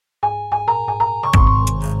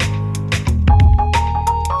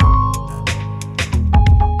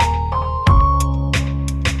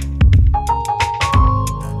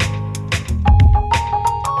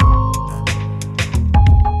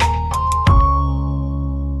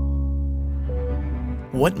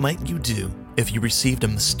What might you do if you received a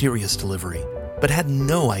mysterious delivery, but had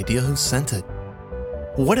no idea who sent it?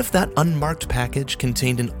 What if that unmarked package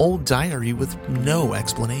contained an old diary with no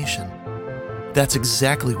explanation? That's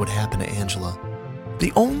exactly what happened to Angela.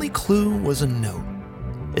 The only clue was a note.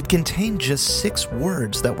 It contained just 6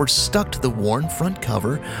 words that were stuck to the worn front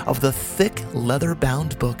cover of the thick,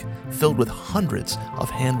 leather-bound book filled with hundreds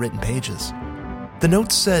of handwritten pages. The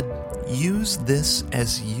note said, "Use this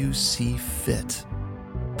as you see fit."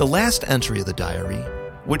 The last entry of the diary,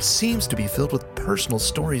 which seems to be filled with personal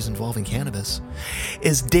stories involving cannabis,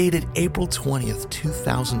 is dated April 20th,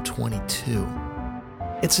 2022.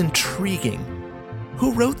 It's intriguing.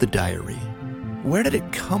 Who wrote the diary? Where did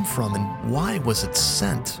it come from and why was it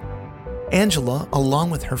sent? Angela, along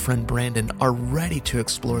with her friend Brandon, are ready to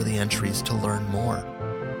explore the entries to learn more.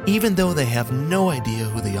 Even though they have no idea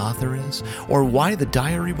who the author is or why the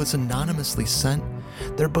diary was anonymously sent,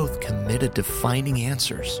 they're both committed to finding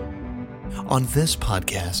answers. On this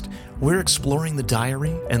podcast, we're exploring the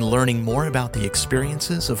diary and learning more about the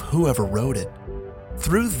experiences of whoever wrote it.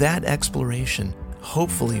 Through that exploration,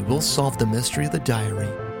 hopefully we'll solve the mystery of the diary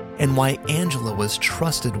and why Angela was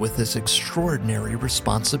trusted with this extraordinary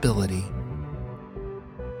responsibility.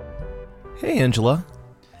 Hey, Angela.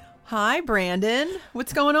 Hi, Brandon.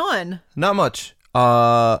 What's going on? Not much.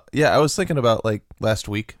 I was thinking about last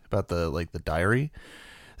week about the diary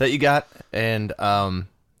that you got, and have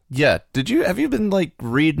you been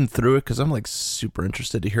reading through it? Because I'm super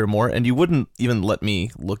interested to hear more, and you wouldn't even let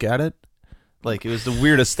me look at it. It was the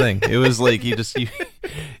weirdest thing. It was you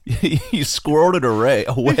squirreled it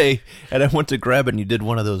away, and I went to grab it, and you did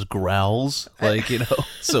one of those growls,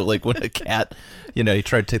 so when a cat, you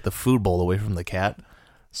tried to take the food bowl away from the cat.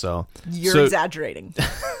 So you're exaggerating.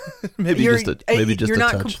 maybe just a you're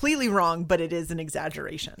not touch. Completely wrong, but it is an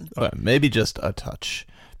exaggeration. Maybe just a touch.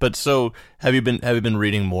 But so have you been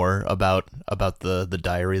reading more about the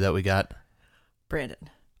diary that we got? Brandon,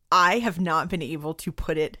 I have not been able to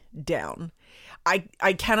put it down.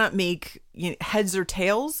 I cannot make heads or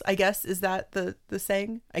tails, I guess, is that the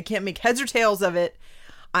saying? I can't make heads or tails of it.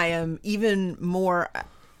 I am even more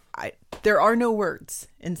there are no words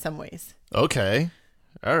in some ways. Okay.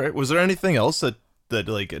 All right. Was there anything else that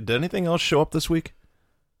did anything else show up this week?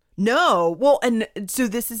 No. Well, and so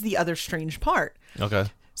this is the other strange part. Okay.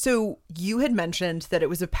 So you had mentioned that it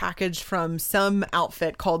was a package from some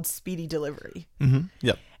outfit called Speedy Delivery. Mm-hmm.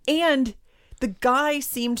 Yep. And the guy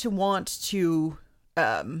seemed to want to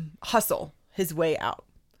hustle his way out.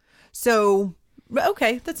 So,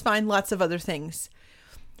 okay, that's fine. Lots of other things.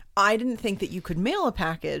 I didn't think that you could mail a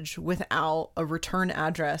package without a return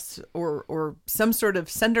address or some sort of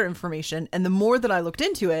sender information. And the more that I looked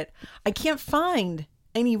into it, I can't find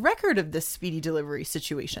any record of this Speedy Delivery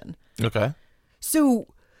situation. Okay.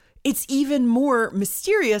 So it's even more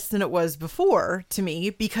mysterious than it was before to me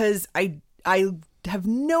because I have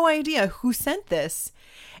no idea who sent this.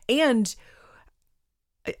 And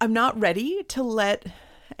I'm not ready to let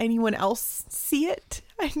anyone else see it.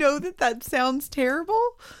 I know that sounds terrible.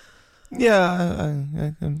 Yeah,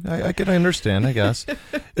 I can understand, I guess.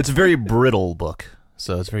 It's a very brittle book,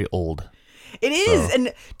 so it's very old. It is. So.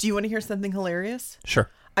 And do you want to hear something hilarious?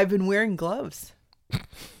 Sure. I've been wearing gloves.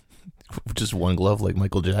 Just one glove like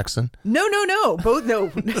Michael Jackson? No. Both,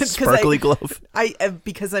 no. Sparkly glove?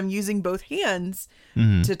 Because I'm using both hands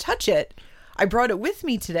to touch it. I brought it with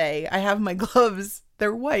me today. I have my gloves.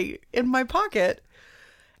 They're white in my pocket.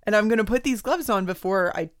 And I'm going to put these gloves on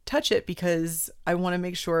before I touch it because I want to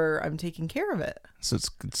make sure I'm taking care of it. So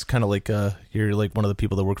it's kind of like you're like one of the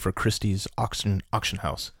people that work for Christie's auction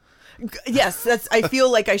house. Yes, I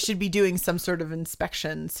feel like I should be doing some sort of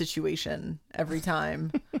inspection situation every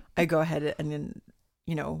time I go ahead and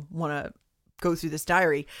want to go through this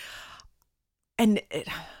diary. And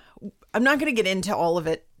I'm not going to get into all of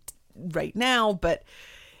it right now, but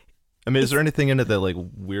I mean, is there anything in it that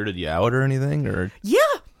weirded you out or anything? Or yeah.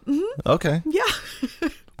 Mm-hmm. Okay. Yeah.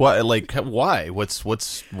 Why? Why? What's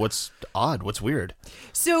odd? What's weird?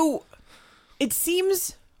 So it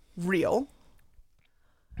seems real.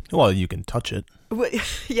 Well, you can touch it.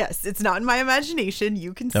 Yes, it's not in my imagination.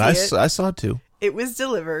 You can see it. I saw it too. It was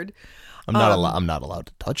delivered. I'm not allowed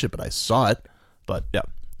to touch it, but I saw it. But yeah.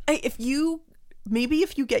 If you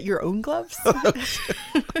get your own gloves,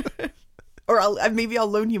 or maybe I'll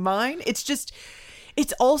loan you mine.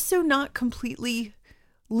 It's also not completely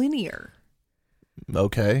linear.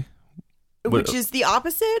 Okay. Which is the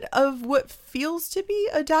opposite of what feels to be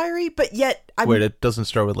a diary, but yet wait, it doesn't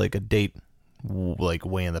start with a date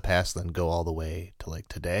way in the past, then go all the way to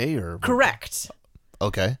today, or correct?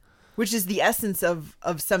 Okay. Which is the essence of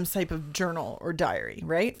some type of journal or diary,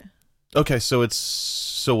 right? Okay, so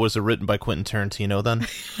was it written by Quentin Tarantino then?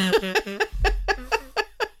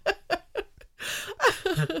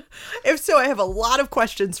 If so, I have a lot of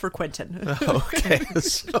questions for Quentin. Okay.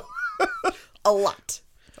 So, A lot.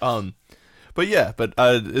 but yeah,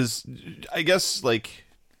 is I guess like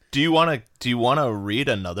do you want to read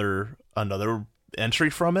another entry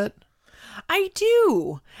from it? I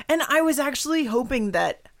do. And I was actually hoping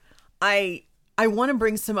that I want to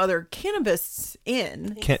bring some other cannabists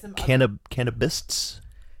in. Cannabists?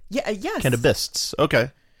 Yeah, yes. Cannabists.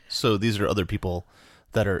 Okay. So these are other people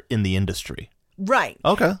that are in the industry. Right.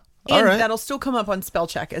 Okay. All And right. that'll still come up on spell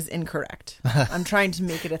check as incorrect. I'm trying to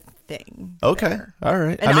make it a thing. Okay. there. All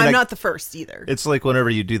right. And I'm not the first either. It's like whenever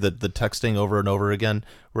you do the texting over and over again,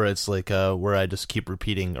 where it's like where I just keep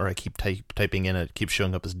repeating or I keep typing in, it keeps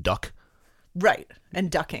showing up as duck Right.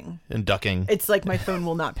 And ducking. and ducking. It's like my phone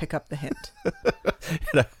will not pick up the hint.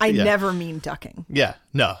 I Yeah. never mean ducking. Yeah.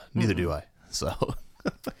 No, neither do I. So.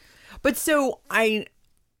 But so I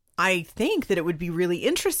think that it would be really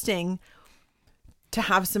interesting to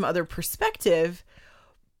have some other perspective,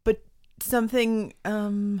 but something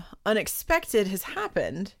unexpected has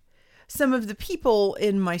happened. Some of the people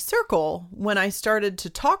in my circle, when I started to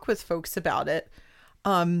talk with folks about it,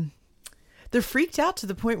 they're freaked out to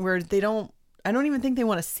the point where I don't even think they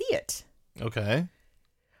want to see it. Okay.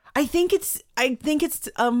 I think it's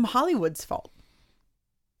Hollywood's fault.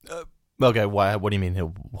 Okay. Why? What do you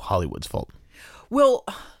mean Hollywood's fault? Well,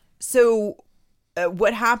 so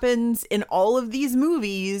what happens in all of these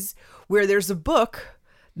movies where there's a book,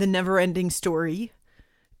 The Never-Ending Story,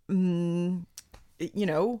 National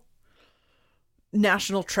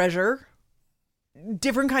Treasure,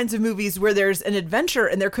 different kinds of movies where there's an adventure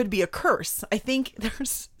and there could be a curse. I think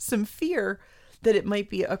there's some fear that it might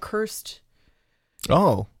be a cursed,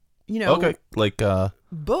 Oh. Okay. Like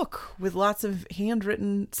book with lots of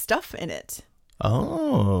handwritten stuff in it.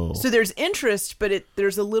 Oh. So there's interest, but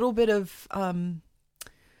there's a little bit of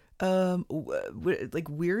like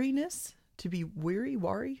weariness, to be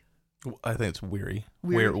wary. I think it's weary.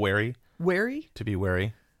 Weary. Wary. To be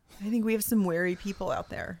wary. I think we have some wary people out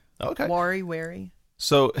there. Okay. Wary.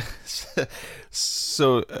 So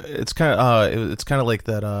it's kind of like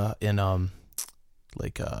that in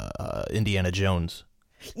Indiana Jones.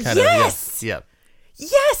 Yes. Yeah.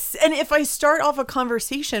 Yes. And if I start off a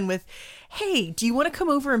conversation with, "Hey, do you want to come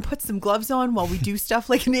over and put some gloves on while we do stuff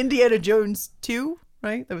like in Indiana Jones 2?"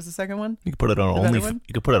 Right? That was the second one. You could put it on The better one?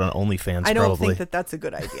 You could put it on OnlyFans. I don't probably. think that that's a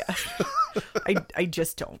good idea. I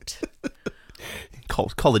just don't.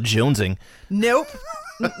 Call it jonesing. Nope.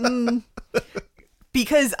 Mm-mm.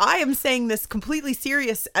 Because I am saying this completely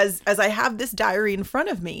serious as I have this diary in front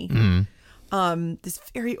of me. This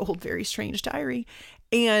very old, very strange diary.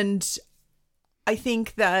 And I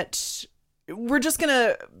think that we're just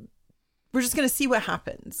gonna see what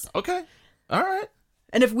happens. Okay. All right.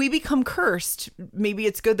 And if we become cursed, maybe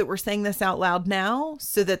it's good that we're saying this out loud now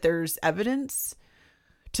so that there's evidence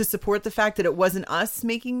to support the fact that it wasn't us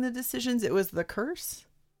making the decisions, it was the curse.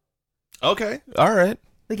 Okay. All right.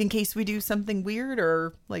 Like in case we do something weird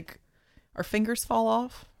or like our fingers fall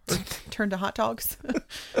off or turn to hot dogs.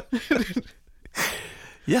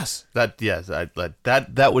 Yes.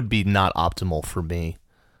 That would be not optimal for me.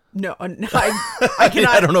 No, I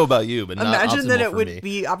cannot. I don't know about you, but not imagine that optimal it for would me.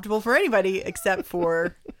 be optimal for anybody except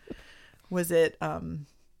for, was it, I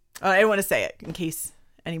don't want to say it in case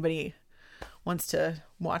anybody wants to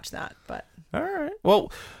watch that, but. All right.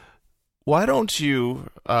 Well, why don't you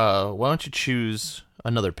choose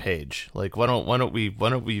another page? Like, why don't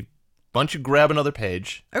you grab another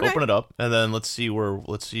page, Okay. open it up, and then let's see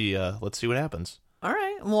what happens. All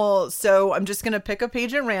right. Well, so I'm just going to pick a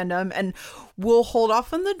page at random and we'll hold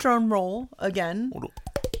off on the drum roll again.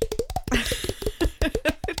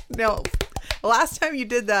 No, last time you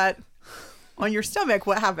did that on your stomach,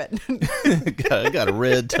 what happened? I got a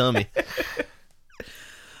red tummy.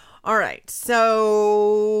 All right.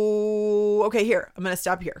 So, okay, here. I'm going to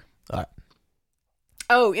stop here. All right.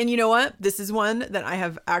 Oh, and you know what? This is one that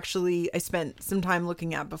I spent some time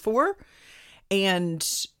looking at before. And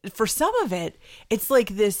for some of it, it's like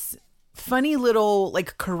this funny little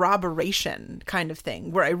like corroboration kind of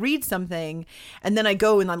thing where I read something and then I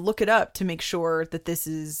go and I look it up to make sure that this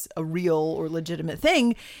is a real or legitimate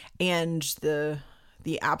thing. And the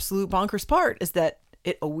absolute bonkers part is that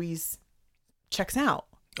it always checks out.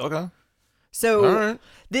 Okay. So All right.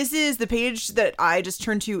 This is the page that I just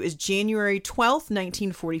turned to is January 12th,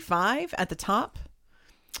 1945 at the top.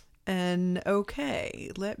 And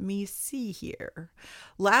okay, let me see here.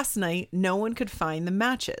 Last night, no one could find the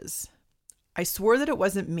matches. I swore that it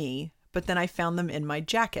wasn't me, but then I found them in my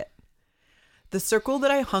jacket. The circle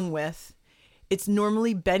that I hung with, it's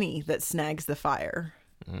normally Benny that snags the fire.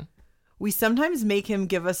 We sometimes make him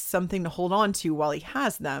give us something to hold on to while he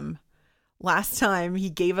has them. Last time, he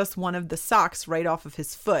gave us one of the socks right off of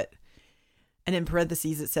his foot. And in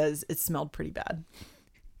parentheses, it says it smelled pretty bad.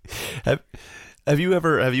 Have you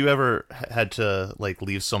ever had to like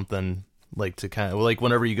leave something like to kind of like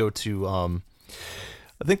whenever you go to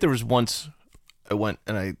I think there was once I went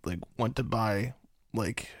to buy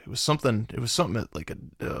like it was something at like a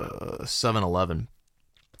 7-Eleven,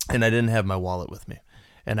 and I didn't have my wallet with me,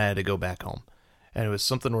 and I had to go back home, and it was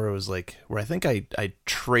something where it was like where I think I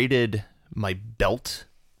traded my belt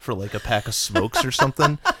for like a pack of smokes or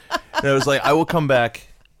something, and I was like, I will come back.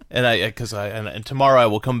 And tomorrow I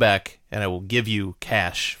will come back and I will give you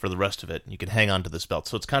cash for the rest of it. And you can hang on to this belt.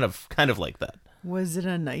 So it's kind of like that. Was it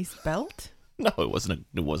a nice belt? No, it wasn't.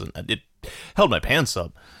 It held my pants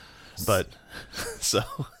up, but so.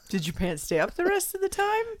 Did your pants stay up the rest of the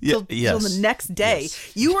time? Yeah, yes. Till the next day.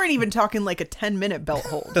 Yes. You weren't even talking like a 10-minute belt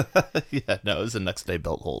hold. Yeah, no, it was a next day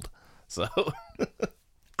belt hold. So.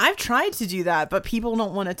 I've tried to do that, but people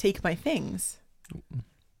don't want to take my things.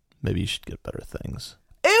 Maybe you should get better things.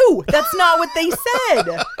 Ew, that's not what they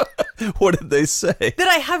said. What did they say? That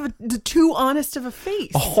I have too honest of a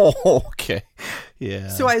face. Oh, okay. Yeah.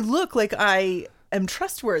 So I look like I am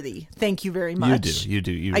trustworthy. Thank you very much. You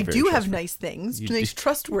do. I do have nice things, nice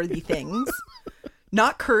trustworthy things,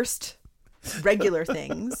 not cursed, regular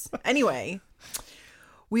things. Anyway,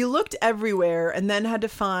 we looked everywhere and then had to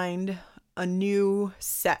find a new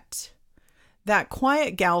set. That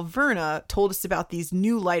quiet gal Verna told us about these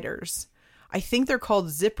new lighters. I think they're called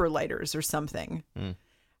zipper lighters or something.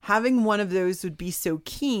 Having one of those would be so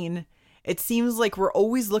keen. It seems like we're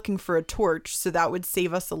always looking for a torch, so that would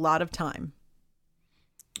save us a lot of time.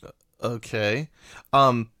 Okay.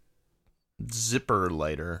 Zipper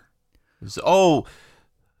lighter. Oh.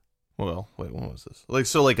 Well, wait, what was this?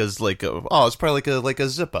 It's probably like a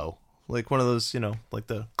Zippo. Like one of those, like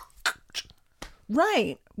the.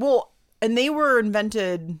 Right. Well, and they were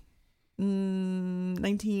invented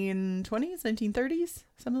 1920s, 1930s,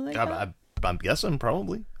 something like that. I'm guessing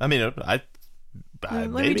probably. I mean,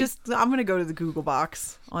 I'm going to go to the Google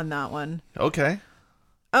box on that one. Okay.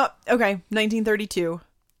 Oh, okay. 1932.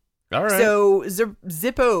 All right. So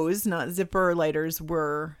Zippos, not zipper lighters,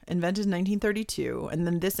 were invented in 1932, and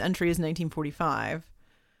then this entry is 1945.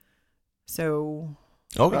 So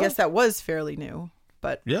okay. I guess that was fairly new,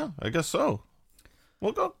 but yeah, I guess so.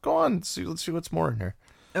 Well, go on. Let's see what's more in here.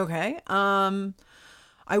 Okay.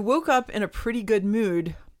 I woke up in a pretty good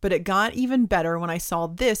mood, but it got even better when I saw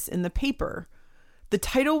this in the paper. The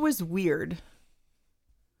title was weird.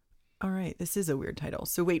 All right, this is a weird title,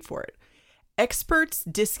 so wait for it. Experts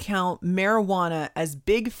discount marijuana as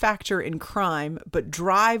big factor in crime, but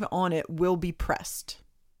drive on it will be pressed.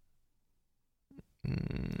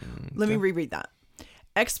 Let me reread that.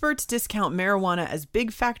 Experts discount marijuana as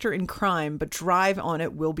big factor in crime, but drive on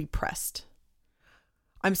it will be pressed.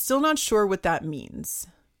 I'm still not sure what that means.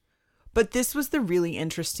 But this was the really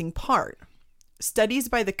interesting part. Studies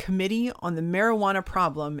by the Committee on the Marijuana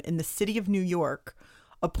Problem in the City of New York,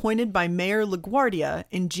 appointed by Mayor LaGuardia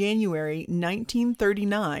in January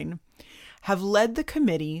 1939, have led the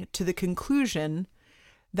committee to the conclusion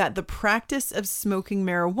that the practice of smoking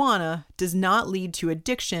marijuana does not lead to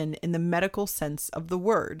addiction in the medical sense of the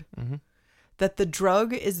word. Mm-hmm. That the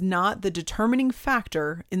drug is not the determining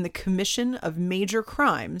factor in the commission of major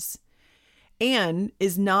crimes and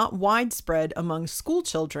is not widespread among school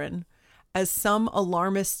children, as some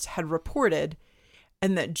alarmists had reported,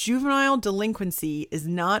 and that juvenile delinquency is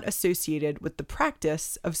not associated with the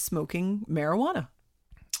practice of smoking marijuana.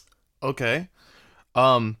 Okay.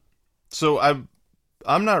 So I'm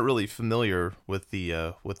not really familiar with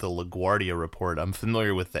the LaGuardia report. I'm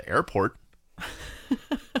familiar with the airport.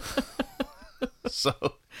 So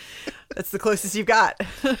that's the closest you've got.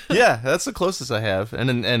 Yeah, that's the closest I have. And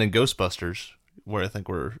in Ghostbusters, where I think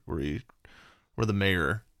where the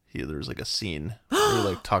mayor, there's like a scene where he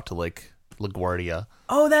like talked to like LaGuardia.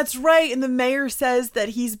 Oh, that's right. And the mayor says that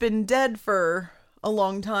he's been dead for a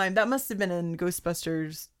long time. That must have been in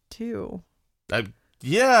Ghostbusters too.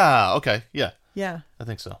 Yeah. Okay. Yeah. Yeah. I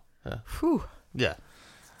think so. Yeah. Whew. Yeah.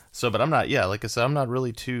 So, but I'm not. Yeah, like I said, I'm not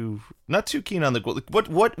really not too keen on the.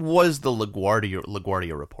 What was the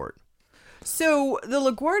LaGuardia report? So the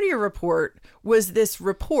LaGuardia report was this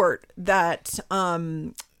report that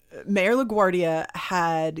Mayor LaGuardia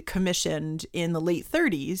had commissioned in the late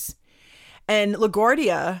 30s, and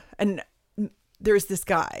LaGuardia, and there's this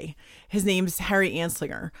guy. His name's Harry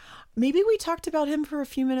Anslinger. Maybe we talked about him for a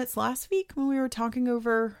few minutes last week when we were talking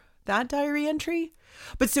over that diary entry.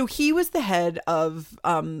 But so he was the head of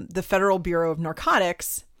the Federal Bureau of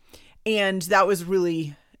Narcotics, and that was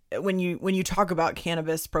really when you talk about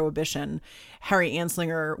cannabis prohibition, Harry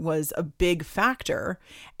Anslinger was a big factor,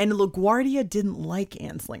 and LaGuardia didn't like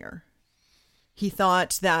Anslinger. He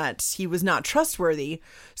thought that he was not trustworthy,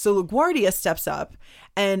 so LaGuardia steps up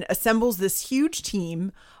and assembles this huge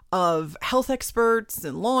team of health experts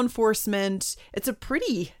and law enforcement. It's a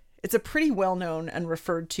pretty well-known and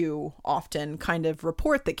referred to often kind of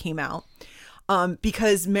report that came out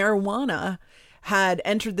because marijuana had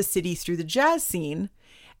entered the city through the jazz scene,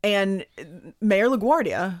 and Mayor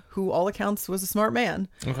LaGuardia, who all accounts was a smart man,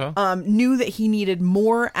 knew that he needed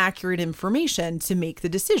more accurate information to make the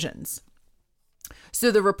decisions. So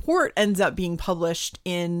the report ends up being published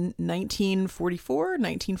in 1944,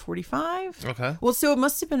 1945. Okay. Well, so it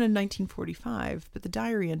must have been in 1945, but the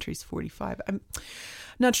diary entry's 45. I'm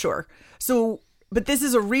not sure. So, but this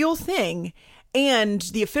is a real thing. And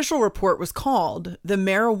the official report was called The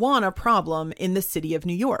Marijuana Problem in the City of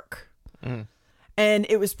New York. Mm. And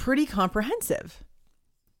it was pretty comprehensive.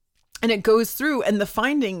 And it goes through, and the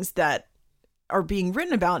findings that are being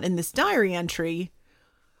written about in this diary entry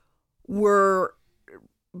were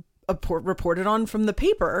reported on from the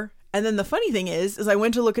paper. And then the funny thing is I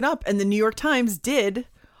went to look it up, and the New York Times did,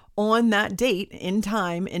 on that date in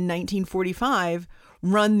time in 1945,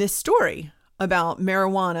 run this story about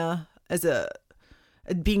marijuana as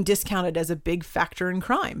being discounted as a big factor in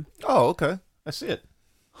crime. Oh, okay. I see it.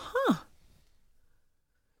 Huh.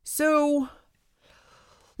 So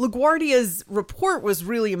LaGuardia's report was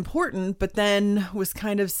really important, but then was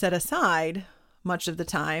kind of set aside much of the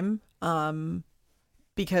time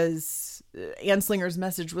because Anslinger's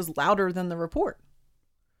message was louder than the report.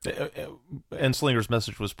 Anslinger's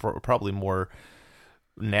message was probably more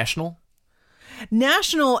national?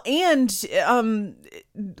 National and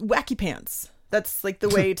wacky pants. That's like the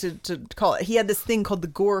way to call it. He had this thing called the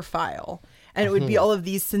Gore File, and it would be all of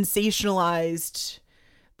these sensationalized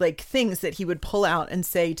like things that he would pull out and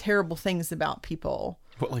say terrible things about people.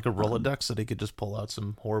 What, like a Rolodex that he could just pull out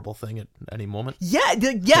some horrible thing at any moment? Yeah,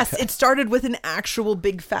 yes. It started with an actual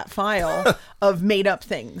big fat file of made up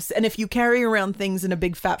things. And if you carry around things in a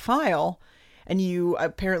big fat file and you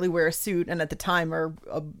apparently wear a suit and at the time are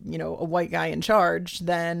a white guy in charge,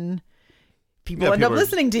 then people end up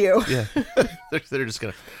listening to you. Yeah. they're just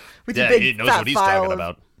going to... With your big he knows fat what he's file talking of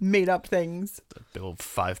about. Made up things. The big old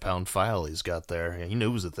 5-pound file he's got there. Yeah, he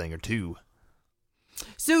knows a thing or two.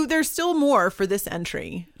 So there's still more for this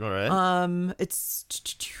entry. All right. It's...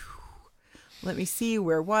 Let me see.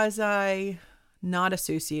 Where was I? Not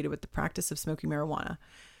associated with the practice of smoking marijuana.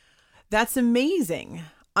 That's amazing.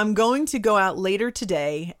 I'm going to go out later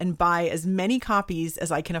today and buy as many copies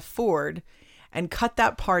as I can afford and cut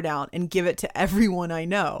that part out and give it to everyone I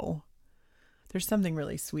know. There's something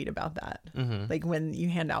really sweet about that. Mm-hmm. Like when you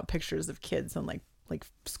hand out pictures of kids on like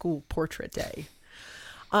school portrait day.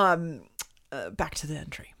 Back to the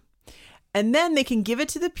entry. And then they can give it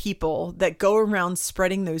to the people that go around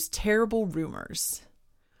spreading those terrible rumors.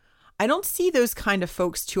 I don't see those kind of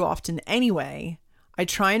folks too often anyway. I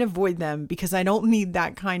try and avoid them because I don't need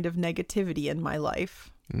that kind of negativity in my life.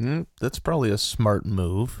 That's probably a smart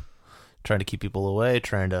move. Trying to keep people away,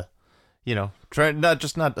 trying to,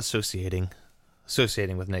 not associating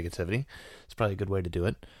with negativity. It's probably a good way to do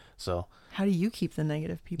it. So, how do you keep the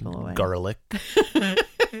negative people away? Garlic.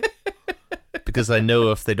 Because I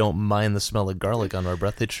know if they don't mind the smell of garlic on our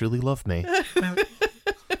breath, they truly love me.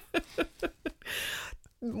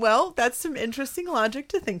 Well, that's some interesting logic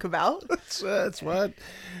to think about. That's what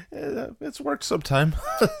it's worked sometimes.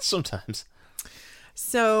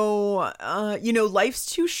 So, life's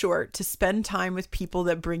too short to spend time with people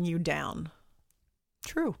that bring you down.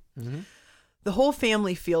 True. Mm-hmm. The whole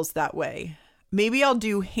family feels that way. Maybe I'll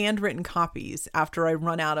do handwritten copies after I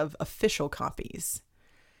run out of official copies.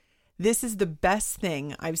 This is the best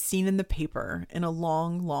thing I've seen in the paper in a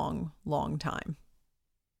long, long, long time.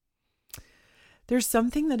 There's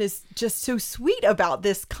something that is just so sweet about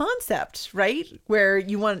this concept, right? Where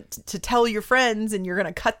you want to tell your friends and you're going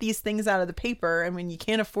to cut these things out of the paper. And when you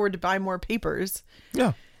can't afford to buy more papers,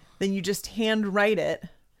 then you just hand write it.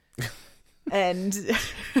 And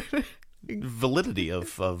validity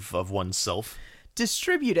of oneself.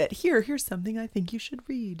 Distribute it. Here's something I think you should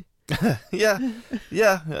read. Yeah.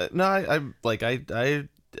 No, it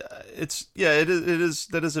is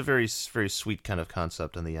a very, very sweet kind of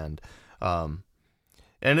concept in the end.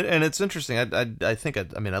 And it's interesting. I think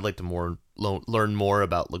I'd like to learn more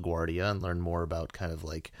about LaGuardia and learn more about kind of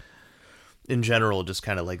like in general, just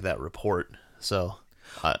kind of like that report. So,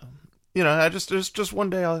 just one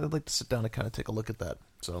day I'd like to sit down and kind of take a look at that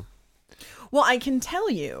So, Well, I can tell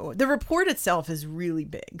you, the report itself is really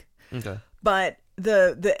big, okay. but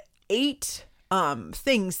the 8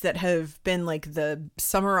 things that have been like the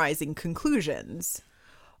summarizing conclusions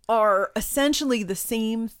are essentially the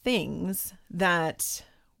same things that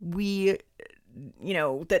we,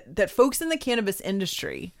 that folks in the cannabis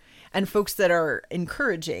industry and folks that are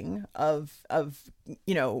encouraging of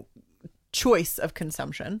choice of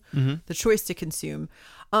consumption, the choice to consume,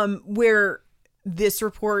 where this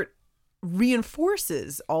report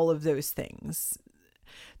reinforces all of those things.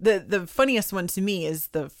 The funniest one to me is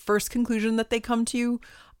the first conclusion that they come to.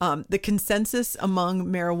 The consensus among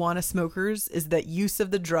marijuana smokers is that use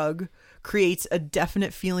of the drug creates a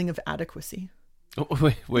definite feeling of adequacy.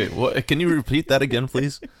 Oh, wait, what? Can you repeat that again,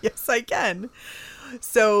 please? Yes, I can.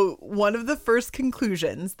 So one of the first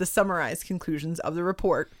conclusions, the summarized conclusions of the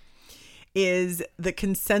report, is the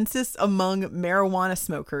consensus among marijuana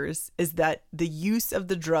smokers is that the use of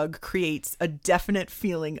the drug creates a definite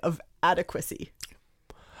feeling of adequacy.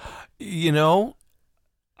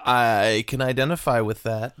 I can identify with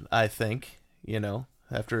that, I think,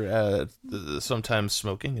 after sometimes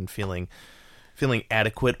smoking and feeling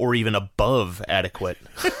adequate or even above adequate.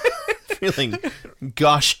 Feeling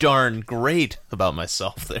gosh darn great about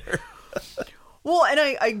myself there. Well, and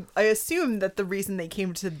I assume that the reason they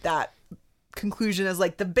came to that conclusion as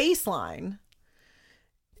like the baseline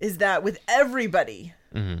is that with everybody,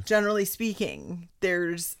 generally speaking,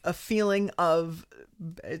 there's a feeling of,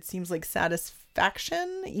 it seems like,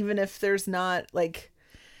 satisfaction, even if there's not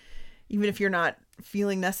even if you're not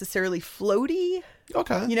feeling necessarily floaty.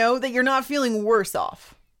 Okay. That you're not feeling worse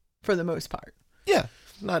off for the most part. Yeah.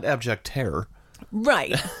 Not abject terror.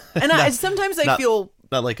 Right. And sometimes I feel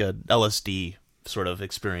not like a LSD sort of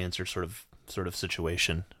experience or sort of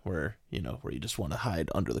situation where you just want to hide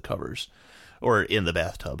under the covers or in the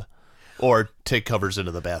bathtub or take covers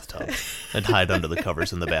into the bathtub and hide under the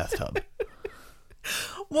covers in the bathtub.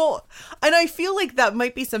 Well, and I feel like that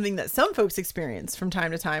might be something that some folks experience from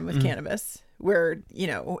time to time with cannabis, where,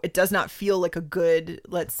 it does not feel like a good,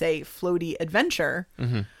 let's say, floaty adventure.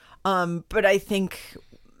 But I think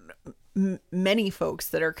many folks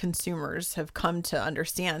that are consumers have come to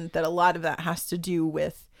understand that a lot of that has to do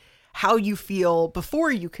with how you feel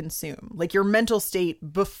before you consume, like your mental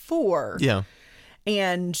state before. Yeah.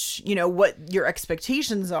 And, what your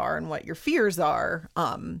expectations are and what your fears are.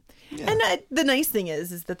 And the nice thing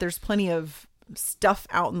is that there's plenty of stuff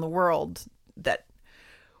out in the world that,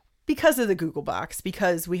 because of the Google Box,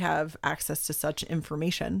 because we have access to such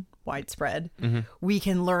information widespread, we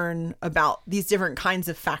can learn about these different kinds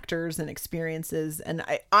of factors and experiences. And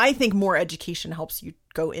I think more education helps you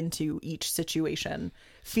go into each situation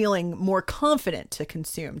feeling more confident to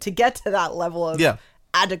consume, to get to that level of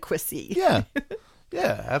adequacy. Yeah.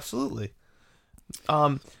 Yeah, absolutely.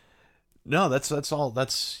 No, that's all.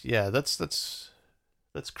 That's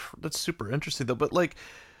super interesting though. But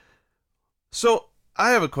so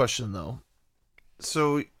I have a question though.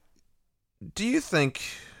 So do you think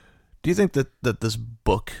that this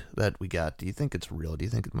book that we got, do you think it's real? Do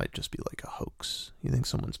you think it might just be like a hoax? You think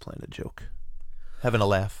someone's playing a joke, having a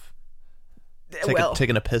laugh,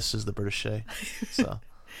 taking a piss, as the British say? So,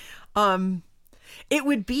 it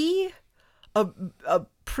would be a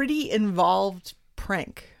pretty involved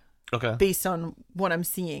prank. Okay. Based on what I'm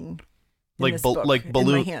seeing in like this book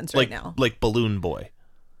balloon, in my hands right now. Like Balloon Boy.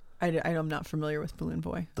 I'm not familiar with Balloon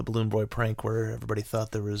Boy. The Balloon Boy prank where everybody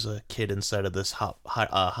thought there was a kid inside of this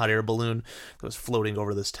hot air balloon that was floating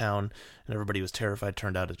over this town, and everybody was terrified.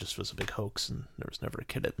 Turned out it just was a big hoax, and there was never a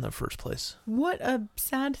kid in the first place. What a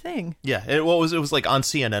sad thing. Yeah, it was like on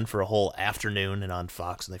CNN for a whole afternoon and on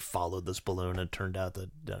Fox, and they followed this balloon, and it turned out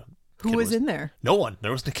that who was in there? No one.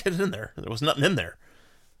 There wasn't a kid in there. There was nothing in there.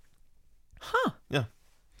 Huh. Yeah.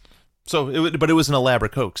 So it was an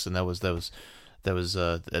elaborate hoax, and that was at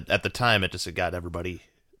the time it got everybody,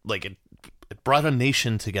 like, it brought a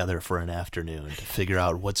nation together for an afternoon to figure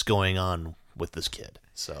out what's going on with this kid.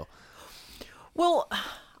 So, well,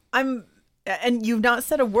 and you've not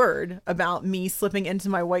said a word about me slipping into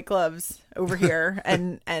my white gloves over here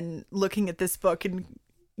and looking at this book. And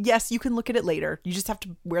yes, you can look at it later. You just have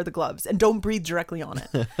to wear the gloves and don't breathe directly on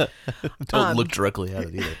it. Don't look directly at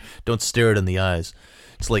it either. Don't stare it in the eyes.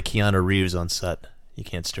 It's like Keanu Reeves on set. You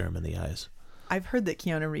can't stare him in the eyes. I've heard that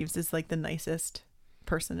Keanu Reeves is like the nicest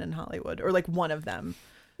person in Hollywood, or like one of them.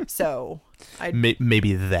 So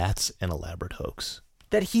maybe that's an elaborate hoax.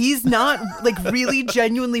 That he's not like really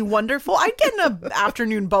genuinely wonderful. I'd get in an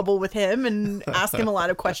afternoon bubble with him and ask him a lot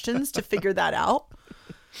of questions to figure that out.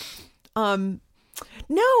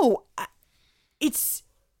 No,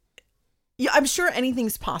 I'm sure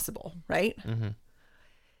anything's possible, right?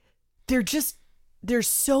 there's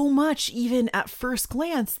so much, even at first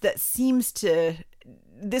glance, that seems to,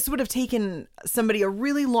 this would have taken somebody a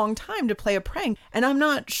really long time to play a prank. And I'm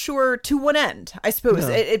not sure to what end, I suppose.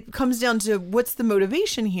 Yeah. It comes down to what's the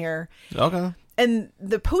motivation here. Okay. And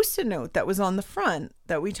the Post-it note that was on the front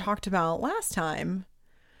that we talked about last time,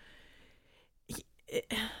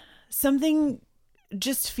 something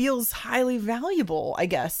just feels highly valuable, I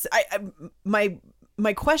guess. My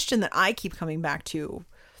question that I keep coming back to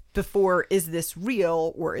before, is this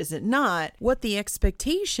real or is it not? What the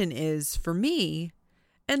expectation is for me,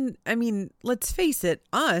 and I mean, let's face it,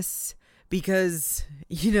 us, because,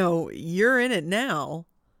 you're in it now.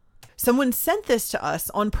 Someone sent this to us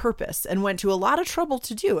on purpose and went to a lot of trouble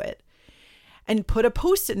to do it and put a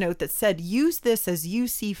Post-it note that said, use this as you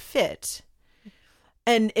see fit.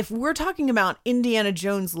 And if we're talking about Indiana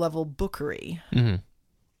Jones level bookery,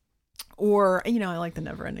 or, I like the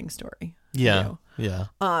Never Ending Story. Yeah. Yeah.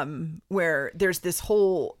 Where there's this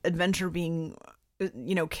whole adventure being,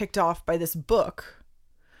 kicked off by this book.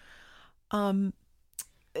 There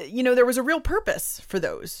was a real purpose for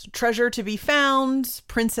those. Treasure to be found,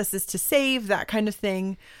 princesses to save, that kind of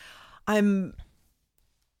thing. I'm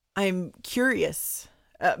curious.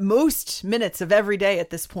 Most minutes of every day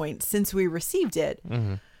at this point since we received it.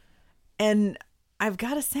 Mm-hmm. And I've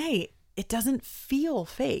got to say, it doesn't feel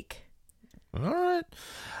fake. All right.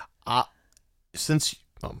 Since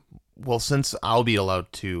I'll be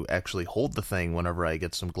allowed to actually hold the thing whenever I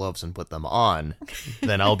get some gloves and put them on,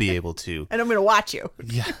 then I'll be able to. And I'm going to watch you.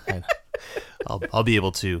 Yeah. I'll be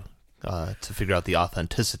able to figure out the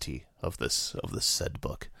authenticity of this said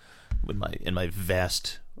book in my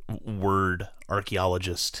vast word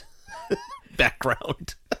archaeologist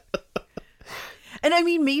background. And I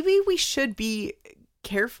mean, maybe we should be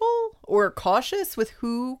careful or cautious with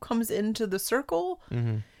who comes into the circle.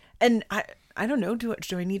 Mm-hmm. And I don't know. Do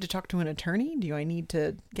I need to talk to an attorney? Do I need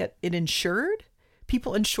to get it insured?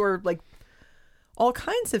 People insure like all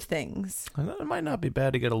kinds of things. It might not be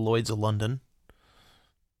bad to get a Lloyd's of London.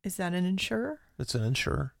 Is that an insurer? It's an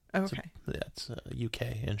insurer. Oh, okay. It's a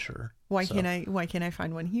UK insurer. Why can't I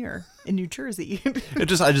find one here in New Jersey? I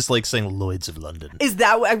just like saying Lloyd's of London. Is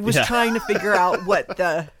that what I was trying to figure out what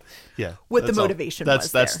the motivation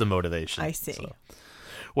was? That's the motivation. I see. So.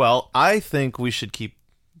 Well, I think we should keep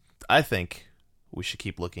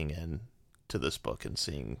looking into this book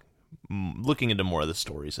and looking into more of the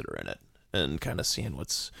stories that are in it and kind of seeing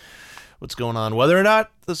what's going on, whether or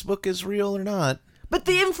not this book is real or not. But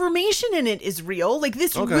the information in it is real. Like,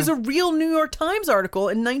 this was a real New York Times article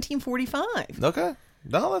in 1945. Okay.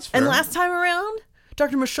 No, that's fair. And last time around,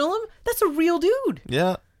 Dr. Mechoulam, that's a real dude.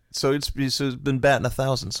 Yeah. So it's been batting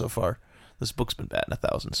 1,000 so far. This book's been batting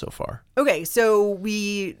 1,000 so far. Okay, so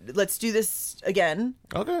let's do this again.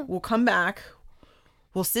 Okay. We'll come back.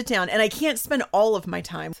 We'll sit down, and I can't spend all of my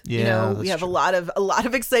time. Yeah, we have a lot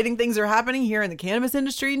of exciting things are happening here in the cannabis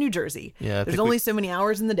industry in New Jersey. Yeah, there's only so many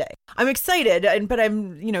hours in the day. I'm excited, but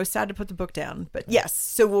I'm sad to put the book down. But yes,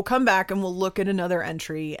 so we'll come back and we'll look at another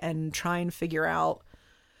entry and try and figure out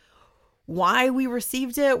why we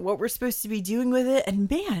received it, what we're supposed to be doing with it,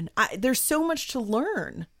 and man, there's so much to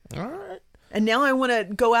learn. All right. And now I want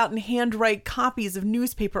to go out and handwrite copies of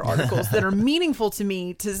newspaper articles that are meaningful to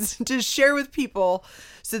me to share with people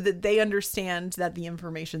so that they understand that the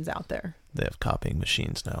information's out there. They have copying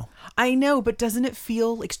machines now. I know, but doesn't it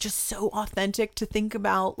feel like just so authentic to think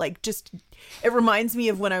about? Like, just, it reminds me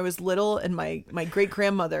of when I was little and my great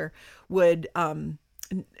grandmother would,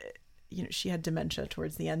 she had dementia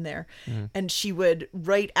towards the end there, and she would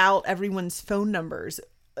write out everyone's phone numbers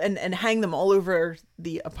and hang them all over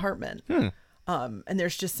the apartment. And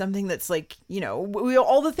there's just something that's like,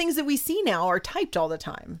 all the things that we see now are typed all the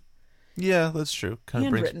time. Yeah, that's true. Kind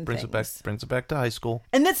of Handwritten brings it back to high school.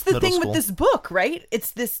 And that's the thing with this book, right? It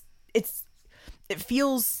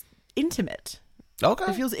feels intimate. Okay.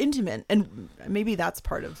 It feels intimate, and maybe that's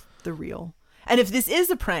part of the real. And if this is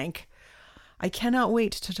a prank, I cannot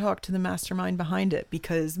wait to talk to the mastermind behind it,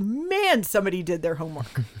 because man, somebody did their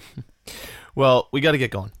homework. Well, we got to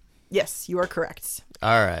get going. Yes, you are correct.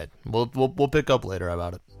 All right. We'll pick up later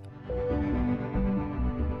about it.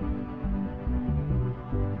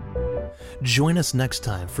 Join us next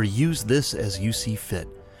time for Use This As You See Fit,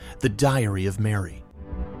 The Diary of Mary.